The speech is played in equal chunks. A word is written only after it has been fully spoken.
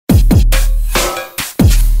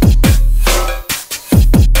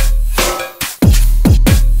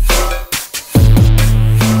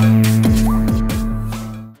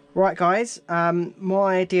Right guys,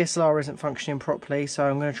 my DSLR isn't functioning properly, so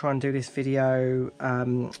I'm going to try and do this video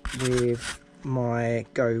with my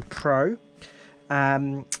GoPro.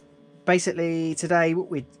 Basically today what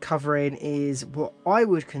we're covering is what I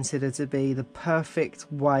would consider to be the perfect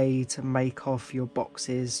way to make off your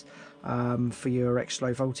boxes for your extra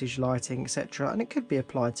low voltage lighting, etc. And it could be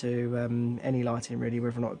applied to any lighting really,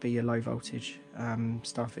 whether or not it be your low voltage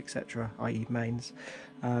stuff, etc., i.e. mains.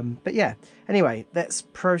 But yeah, anyway, let's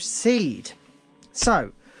proceed.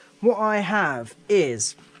 So what I have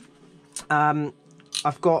is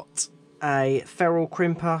I've got a ferrule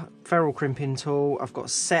crimping tool. I've got a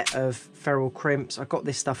set of ferrule crimps. I got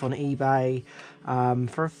this stuff on eBay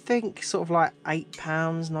for I think sort of like £8,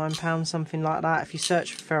 £9, something like that. If you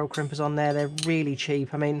search for ferrule crimpers on there, they're really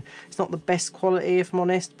cheap. I mean, it's not the best quality if I'm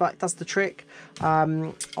honest, but it does the trick.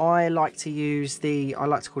 I like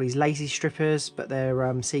to call these lazy strippers, but they're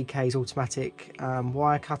CK's automatic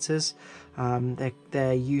wire cutters.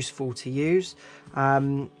 They're useful to use.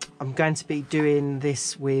 I'm going to be doing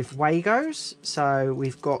this with Wagos. So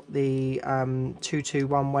we've got the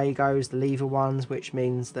 221 Wagos, the lever ones, which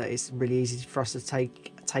means that it's really easy for us to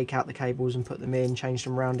take out the cables and put them in, change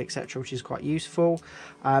them around, etc., which is quite useful.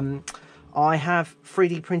 I have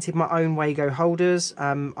 3D printed my own Wago holders.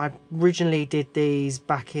 I originally did these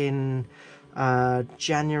back in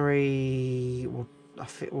January, I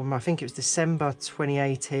think it was December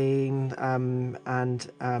 2018,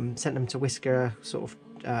 and sent them to Whisker sort of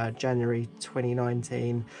January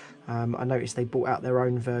 2019. I noticed they bought out their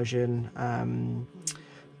own version,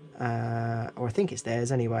 or I think it's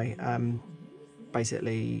theirs anyway,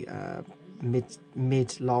 basically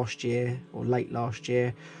mid last year or late last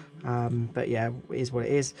year. But yeah, it is what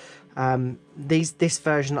it is. This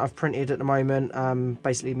version that I've printed at the moment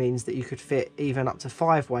basically means that you could fit even up to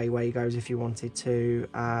 5-way Wagos if you wanted to.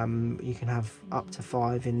 You can have up to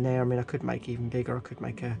 5 in there. I mean, I could make even bigger.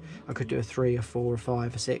 I could do a 3, a 4, a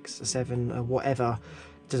 5, a 6, a 7, or whatever.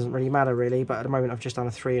 It doesn't really matter really. But at the moment, I've just done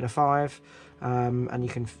a 3 and a 5, and you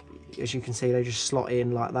can, as you can see, they just slot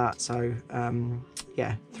in like that. So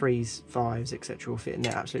yeah, 3s, 5s, etc. will fit in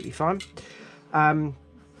there absolutely fine.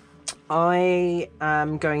 I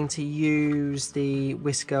am going to use the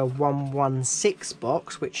Whisker 116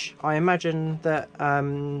 box, which I imagine that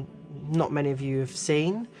not many of you have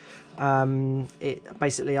seen.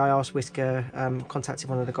 Basically, I asked Whisker, contacted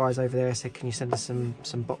one of the guys over there. I said, "Can you send us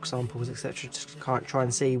some box samples, etc., just try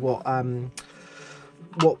and see what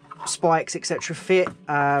spikes, etc., fit."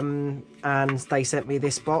 And they sent me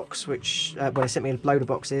this box, which well, they sent me a load of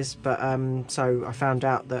boxes, but so I found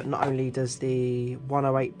out that not only does the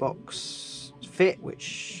 108 box fit,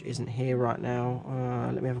 which isn't here right now.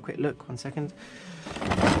 Let me have a quick look, 1 second.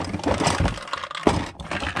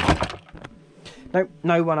 Nope,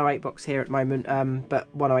 no 108 box here at the moment, but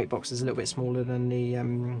 108 box is a little bit smaller than the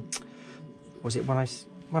was it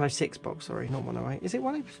 106 box? Sorry, not 108. Is it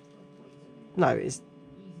 108? No, it's,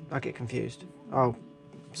 I get confused. I'll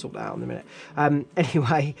sort that out in a minute.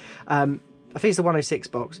 Anyway, I think it's the 106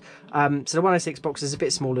 box. So the 106 box is a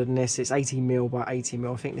bit smaller than this. It's 80mm by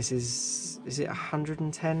 80mm. I think this is it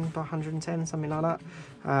 110 by 110, something like that?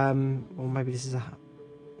 Or maybe this is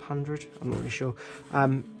 100. I'm not really sure.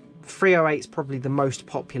 308 is probably the most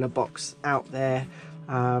popular box out there.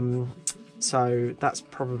 So that's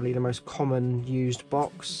probably the most common used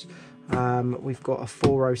box. We've got a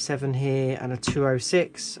 407 here and a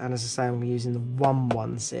 206, and as I say, I'm using the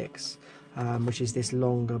 116, which is this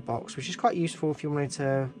longer box, which is quite useful if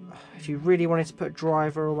you really wanted to put a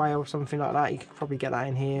driver away or something like that. You could probably get that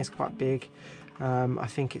in here. It's quite big. I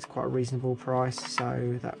think it's quite a reasonable price,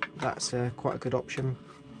 so that's quite a good option.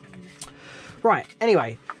 Right,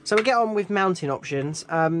 anyway, so we get on with mounting options.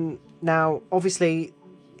 Now, obviously,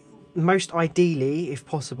 most ideally, if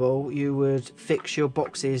possible, you would fix your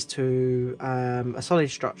boxes to a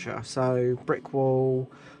solid structure, so brick wall,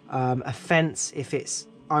 a fence if it's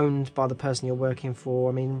owned by the person you're working for.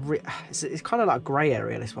 I mean, it's kind of like a grey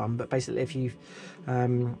area, this one, but basically if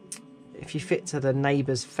you fit to the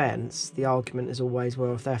neighbour's fence, the argument is always,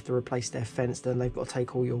 well, if they have to replace their fence, then they've got to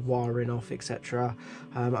take all your wiring off, etc.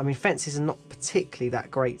 I mean, fences are not particularly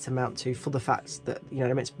that great to mount to, for the fact that, you know,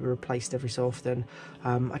 they're meant to be replaced every so often.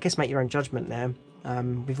 I guess make your own judgment there.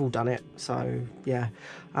 We've all done it, so yeah.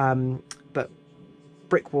 But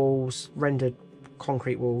brick walls, rendered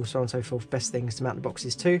concrete walls, so on and so forth, best things to mount the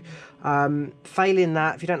boxes to. Failing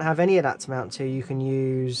that, if you don't have any of that to mount to, you can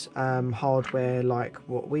use hardware like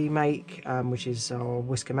what we make, which is our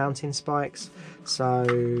Whisker mounting spikes.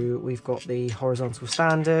 So we've got the horizontal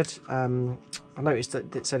standard. I noticed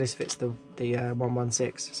that so this fits the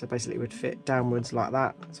 116, so basically it would fit downwards like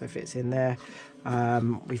that, so it fits in there.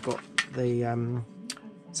 We've got the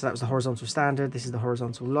so that was the horizontal standard. This is the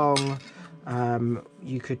horizontal long.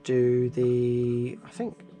 You could do the, I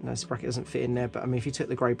think, no, this bracket doesn't fit in there, but I mean, if you took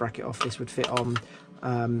the grey bracket off, this would fit on,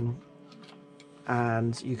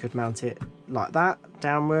 and you could mount it like that,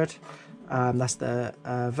 downward. That's the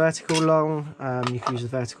vertical long. You can use the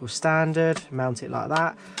vertical standard, mount it like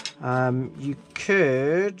that. You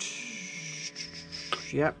could,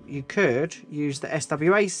 yep, you could use the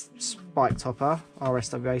SWA spike topper, our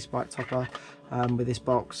SWA spike topper, with this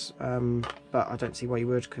box, but I don't see why you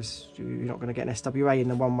would, because you're not going to get an SWA in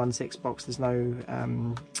the 116 box. There's no,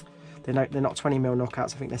 they're not 20mm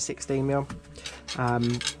knockouts, I think they're 16mm.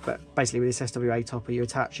 But basically with this SWA topper, you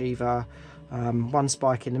attach either one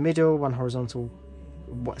spike in the middle, one horizontal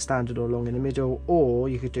standard or long in the middle, or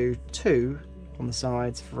you could do two on the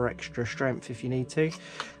sides for extra strength if you need to.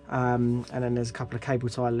 And then there's a couple of cable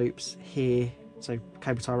tie loops here, so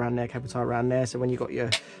cable tie around there, cable tie around there. So when you got your,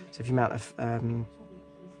 so if you mount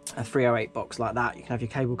a 308 box like that, you can have your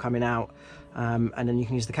cable coming out, and then you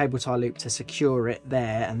can use the cable tie loop to secure it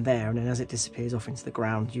there, and then as it disappears off into the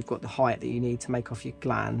ground, you've got the height that you need to make off your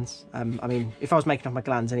glands. I mean, if I was making off my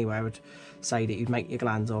glands anyway, I would say that you'd make your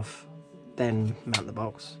glands off, then mount the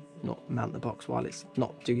box, not mount the box while it's,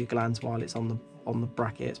 not do your glands while it's on the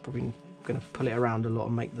bracket. It's probably going to pull it around a lot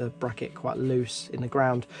and make the bracket quite loose in the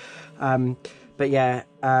ground. But yeah,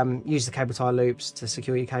 use the cable tie loops to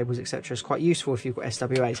secure your cables, etc. It's quite useful if you've got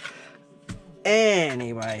SWAs.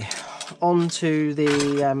 Anyway, on to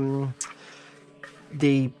the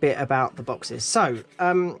bit about the boxes. So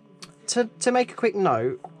to make a quick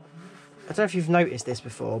note, I don't know if you've noticed this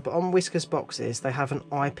before, but on Whiskers boxes they have an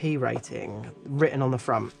IP rating written on the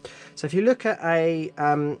front. So if you look at a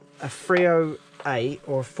 308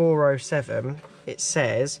 or a 407, it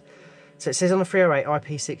says, so it says on the 308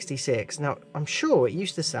 IP66. Now I'm sure it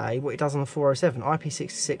used to say what it does on the 407,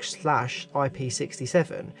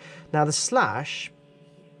 IP66/IP67. Now the slash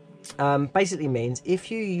basically means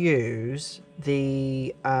if you use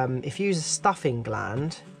the if you use a stuffing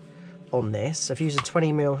gland on this, so if you use a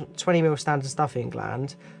 20mm standard stuffing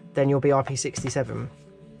gland, then you'll be IP67.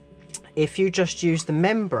 If you just use the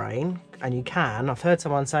membrane, and you can, I've heard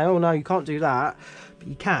someone say, oh no, you can't do that, but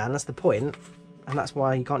you can, that's the point, and that's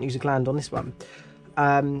why you can't use a gland on this one,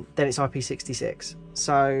 then it's IP66.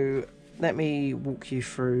 So let me walk you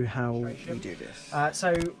through how we do this.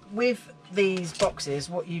 So with these boxes,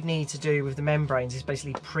 what you need to do with the membranes is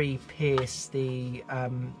basically pre-pierce the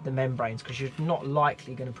membranes, because you're not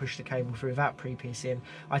likely going to push the cable through without pre-piercing.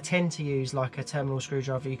 I tend to use like a terminal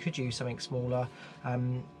screwdriver. You could use something smaller.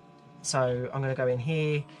 So I'm going to go in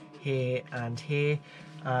here, here and here.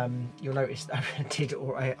 You'll notice that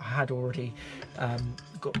I had already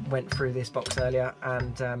went through this box earlier,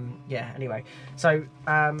 and yeah, anyway, so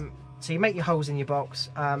so you make your holes in your box,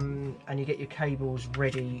 and you get your cables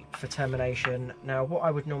ready for termination. Now what I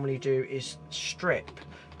would normally do is strip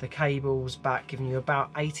the cables back, giving you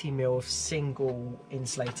about 80mm of single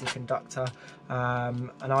insulated conductor, and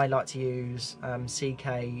I like to use CK,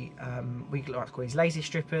 we like to call these lazy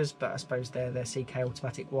strippers, but I suppose they're CK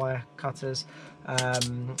automatic wire cutters.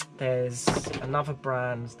 There's another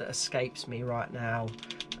brand that escapes me right now.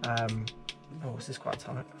 Oh, this is quite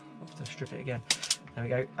tight, I'll have to strip it again. There we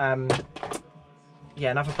go.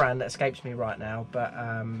 Yeah, another brand that escapes me right now, but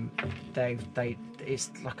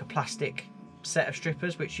it's like a plastic set of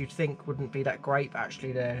strippers, which you'd think wouldn't be that great, but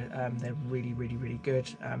actually they're really good.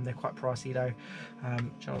 They're quite pricey though.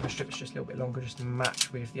 The strip's just a little bit longer, just to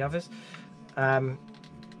match with the others.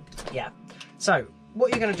 Yeah, so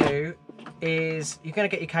what you're going to do is you're going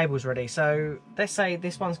to get your cables ready. So let's say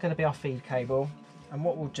this one's going to be our feed cable, and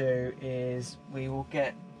what we'll do is we will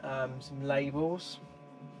get some labels.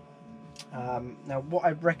 Now what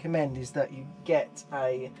I'd recommend is that you get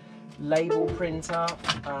a label printer.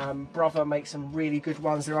 Brother makes some really good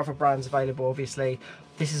ones. There are other brands available, obviously.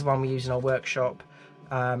 This is one we use in our workshop,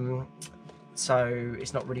 so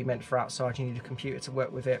it's not really meant for outside. You need a computer to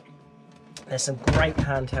work with it. There's some great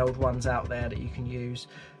handheld ones out there that you can use,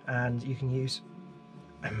 and you can use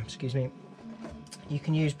excuse me, you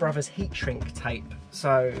can use Brother's heat shrink tape.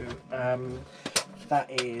 So that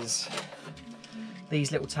is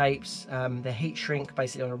these little tapes. They're heat shrink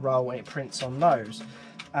basically on a roll, and it prints on those.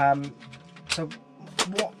 So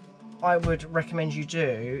what I would recommend you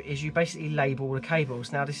do is you basically label the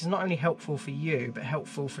cables. Now this is not only helpful for you, but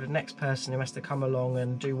helpful for the next person who has to come along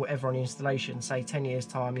and do whatever on the installation. Say 10 years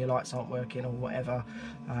time your lights aren't working or whatever,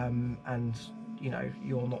 and you know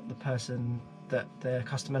you're not the person that the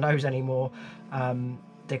customer knows anymore.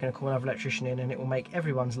 They're going to call another electrician in, and it will make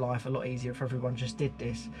everyone's life a lot easier if everyone just did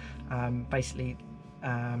this. Basically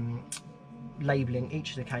labelling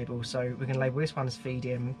each of the cables. So we're going to label this one as feed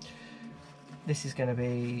in. This is going to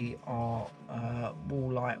be our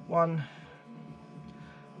wall light one.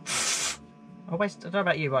 I don't know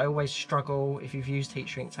about you, but I always struggle, if you've used heat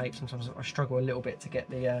shrink tape, sometimes I struggle a little bit to get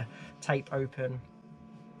the tape open,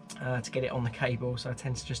 to get it on the cable, so I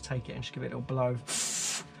tend to just take it and just give it a little blow,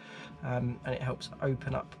 and it helps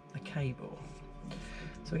open up the cable.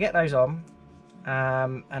 So we get those on,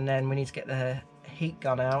 and then we need to get the heat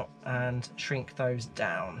gun out and shrink those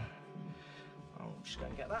down. I'll just go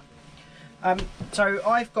and get that. So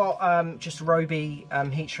I've got just a Roby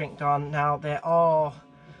heat shrink gun. Now there are,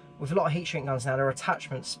 with a lot of heat shrink guns now, there are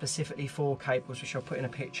attachments specifically for cables, which I'll put in a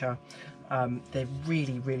picture. They're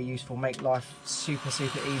really, really useful, make life super,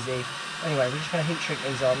 super easy. Anyway, we're just going to heat shrink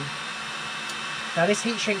these on. Now this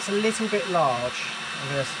heat shrink's a little bit large,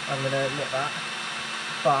 I'm gonna admit that,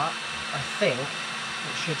 but I think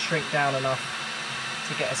it should shrink down enough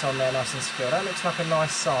to get us on there nice and secure. That looks like a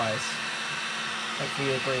nice size. Hopefully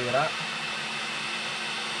you agree with that.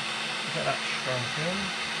 Get that shrunk in.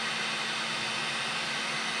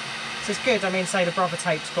 So it's good. I mean, say the Brother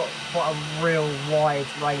tape's got quite a real wide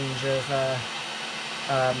range of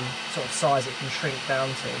sort of size it can shrink down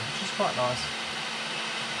to, which is quite nice.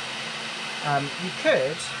 You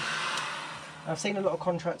could, I've seen a lot of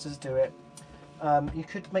contractors do it, you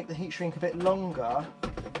could make the heat shrink a bit longer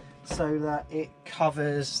so that it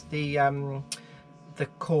covers the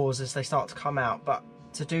cores as they start to come out, but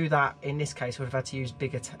to do that in this case would have had to use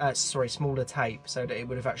smaller tape, so that it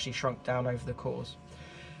would have actually shrunk down over the cores.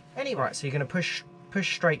 Anyway, right, so you're going to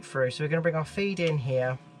push straight through. So we're going to bring our feed in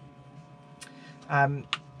here.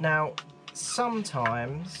 Now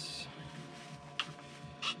sometimes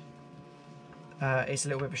it's a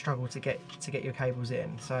little bit of a struggle to get your cables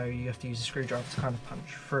in, so you have to use a screwdriver to kind of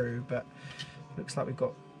punch through, but looks like we've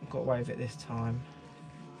got away with it this time.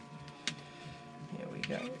 Here we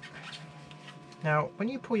go. Now when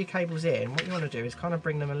you pull your cables in, what you want to do is kind of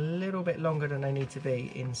bring them a little bit longer than they need to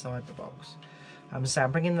be inside the box. So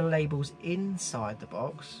I'm bringing the labels inside the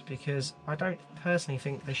box because I don't personally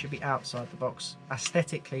think they should be outside the box.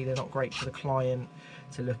 Aesthetically they're not great for the client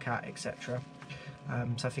to look at, etc.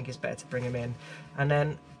 So I think it's better to bring them in. And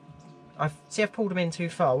then I've pulled them in too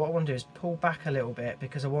far. What I want to do is pull back a little bit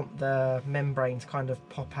because I want the membrane to kind of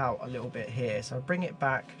pop out a little bit here. So I bring it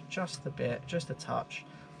back just a bit, just a touch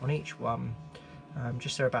on each one,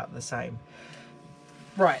 just so they're about the same.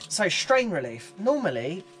 Right, so strain relief.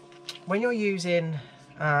 Normally when you're using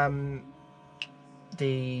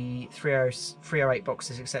the 308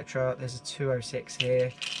 boxes, etc., there's a 206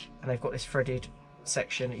 here, and they've got this threaded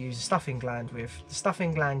section that you use a stuffing gland with. The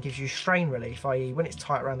stuffing gland gives you strain relief, i.e. when it's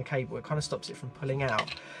tight around the cable it kind of stops it from pulling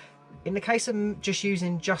out. In the case of just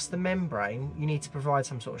using just the membrane, you need to provide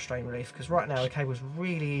some sort of strain relief, because right now the cable is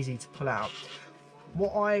really easy to pull out.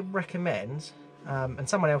 What I recommend, and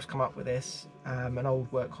someone else come up with this, an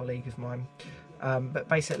old work colleague of mine, but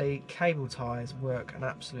basically cable ties work an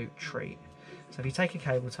absolute treat. So if you take a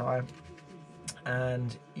cable tie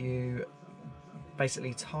and you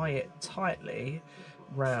basically tie it tightly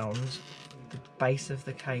round the base of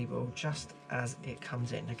the cable just as it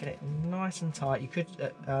comes in. Now get it nice and tight. You could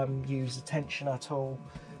use a tensioner tool,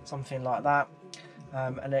 something like that,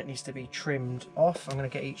 and then it needs to be trimmed off. I'm going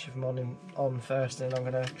to get each of them on first, and then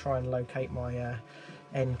I'm going to try and locate my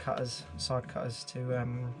end cutters, side cutters,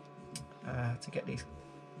 to get these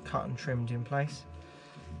cut and trimmed in place.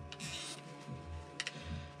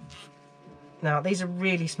 Now these are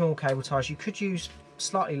really small cable ties. You could use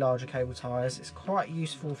slightly larger cable ties. It's quite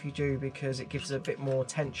useful if you do, because it gives a bit more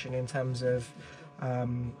tension in terms of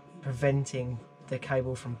preventing the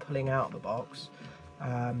cable from pulling out the box.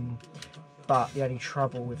 But the only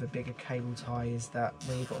trouble with a bigger cable tie is that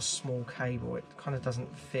when you've got a small cable, it kind of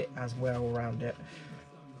doesn't fit as well around it.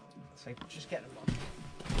 So just get them on.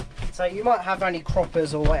 So you might have only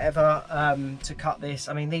croppers or whatever to cut this.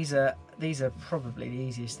 I mean, these are probably the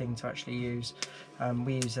easiest thing to actually use.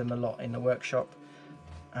 We use them a lot in the workshop.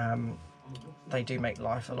 They do make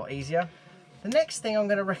life a lot easier. The next thing I'm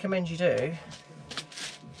going to recommend you do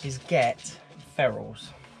is get ferrules.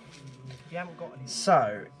 You haven't got any.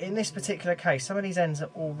 So in this particular case, some of these ends are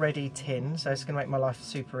already tin, so it's going to make my life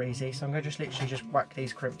super easy. So I'm going to just literally whack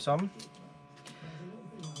these crimps on.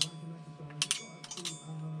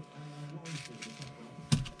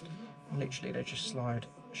 Literally they just slide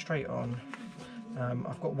straight on.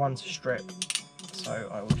 I've got one to strip, so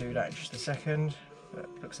I will do that in just a second, but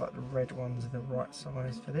it looks like the red ones are the right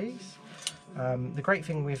size for these. The great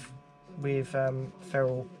thing with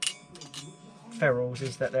ferrules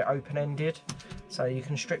is that they're open-ended, so you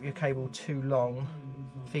can strip your cable too long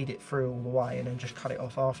feed it through all the way and then just cut it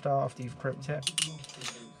off after you've crimped it.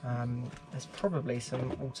 There's probably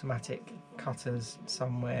some automatic cutters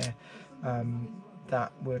somewhere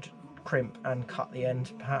that would crimp and cut the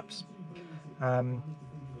end, perhaps. On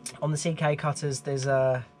the CK cutters, there's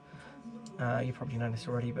a you probably know this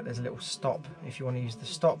already, but there's a little stop if you want to use the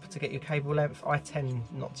stop to get your cable length. I tend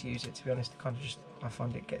not to use it, to be honest. Kind of just, I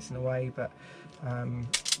find it gets in the way, but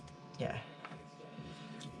yeah,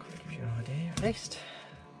 kind of gives you an idea at least.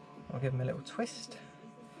 I'll give them a little twist.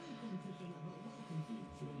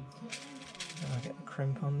 And I'll get the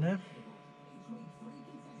crimp on there.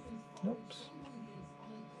 Oops.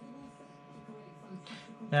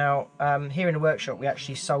 Now, here in the workshop, we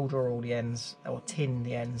actually solder all the ends, or tin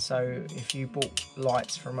the ends, so if you bought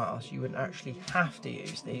lights from us, you wouldn't actually have to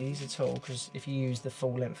use these at all, because if you use the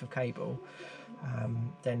full length of cable,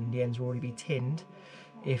 then the ends will already be tinned.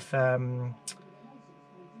 If of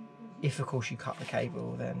course you cut the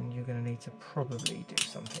cable, then you're going to need to probably do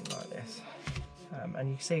something like this. And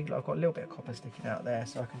you can see I've got a little bit of copper sticking out there,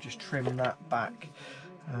 so I can just trim that back.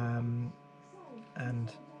 And I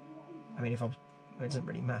mean, if I was, it doesn't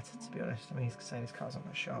really matter, to be honest. I mean, you could say this car's not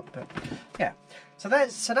that sharp, but yeah. So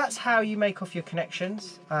that's how you make off your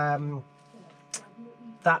connections. That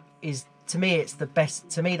is, to me, it's the best.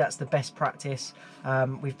 To me, that's the best practice.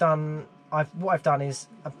 What I've done is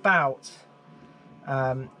about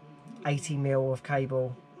 80mm of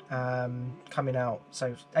cable coming out,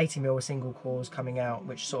 so 80mm of single cores coming out,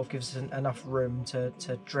 which sort of gives us enough room to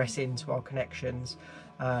dress into our connections,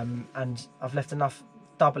 and I've left enough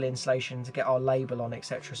double insulation to get our label on,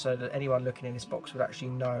 etc., so that anyone looking in this box would actually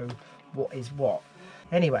know what is what.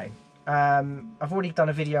 Anyway, I've already done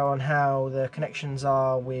a video on how the connections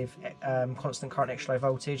are with constant current extra low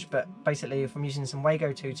voltage, but basically if I'm using some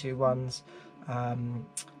Wago 221s,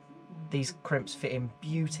 these crimps fit in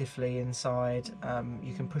beautifully inside.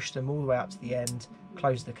 You can push them all the way up to the end,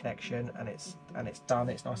 close the connection, and it's done.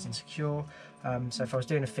 It's nice and secure. So if I was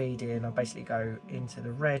doing a feed in, I'd basically go into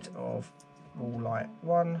the red of wall light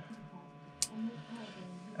 1,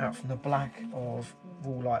 out from the black of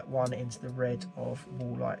wall light 1 into the red of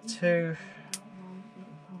wall light 2,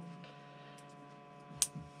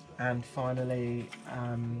 and finally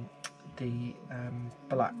the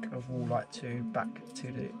black of wall light 2 back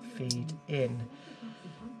to the feed in.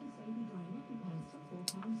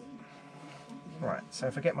 Right, so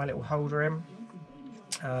if I get my little holder in,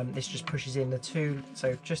 this just pushes in the two,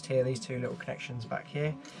 so just here, these two little connections back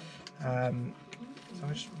here. So I'll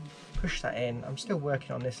just push that in. I'm still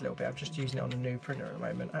working on this a little bit. I'm just using it on a new printer at the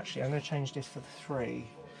moment. Actually, I'm going to change this for the 3.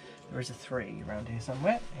 There is a 3 around here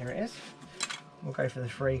somewhere. Here it is. We'll go for the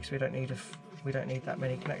 3 because we don't need that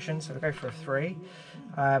many connections. So we'll go for a 3.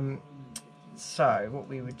 So what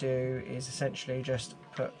we would do is essentially just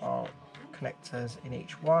put our connectors in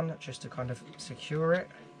each one just to kind of secure it.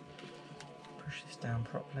 Push this down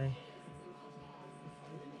properly.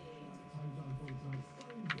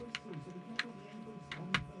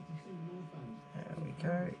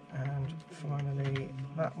 Go, and finally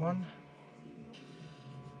that one.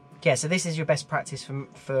 Yeah, so this is your best practice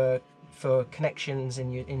for connections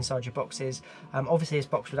inside your boxes. Obviously this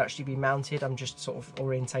box would actually be mounted. I'm just sort of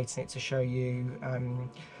orientating it to show you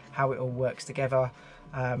how it all works together.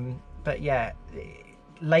 But yeah,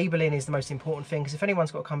 labelling is the most important thing, because if anyone's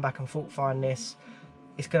got to come back and fault find this,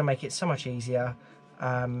 it's going to make it so much easier.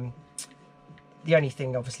 The only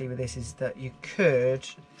thing obviously with this is that you could,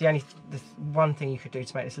 the one thing you could do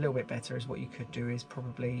to make this a little bit better is what you could do is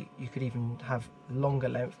probably, you could even have longer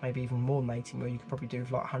length, maybe even more than 80mm. You could probably do with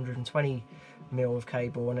like 120mm of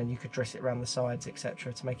cable, and then you could dress it around the sides,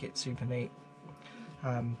 etc., to make it super neat.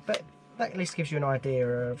 But that at least gives you an idea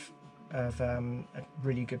of a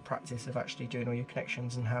really good practice of actually doing all your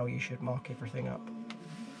connections and how you should mark everything up.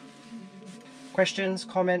 Questions,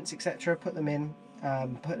 comments, etc., put them in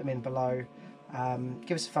below.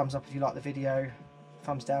 Give us a thumbs up if you like the video,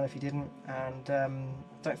 thumbs down if you didn't, and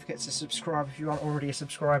don't forget to subscribe if you aren't already a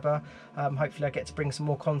subscriber. Hopefully I get to bring some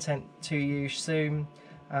more content to you soon.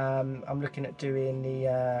 I'm looking at doing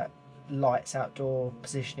the lights, outdoor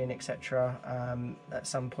positioning, etc. At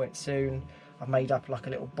some point soon. I've made up like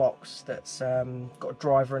a little box that's got a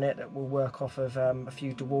driver in it that will work off of a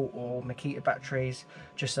few DeWalt or Makita batteries,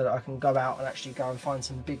 just so that I can go out and actually go and find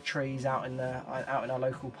some big trees out in our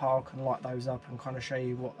local park and light those up and kind of show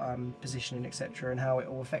you what positioning, etc., and how it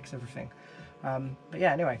all affects everything. But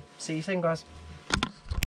yeah, anyway, see you soon, guys.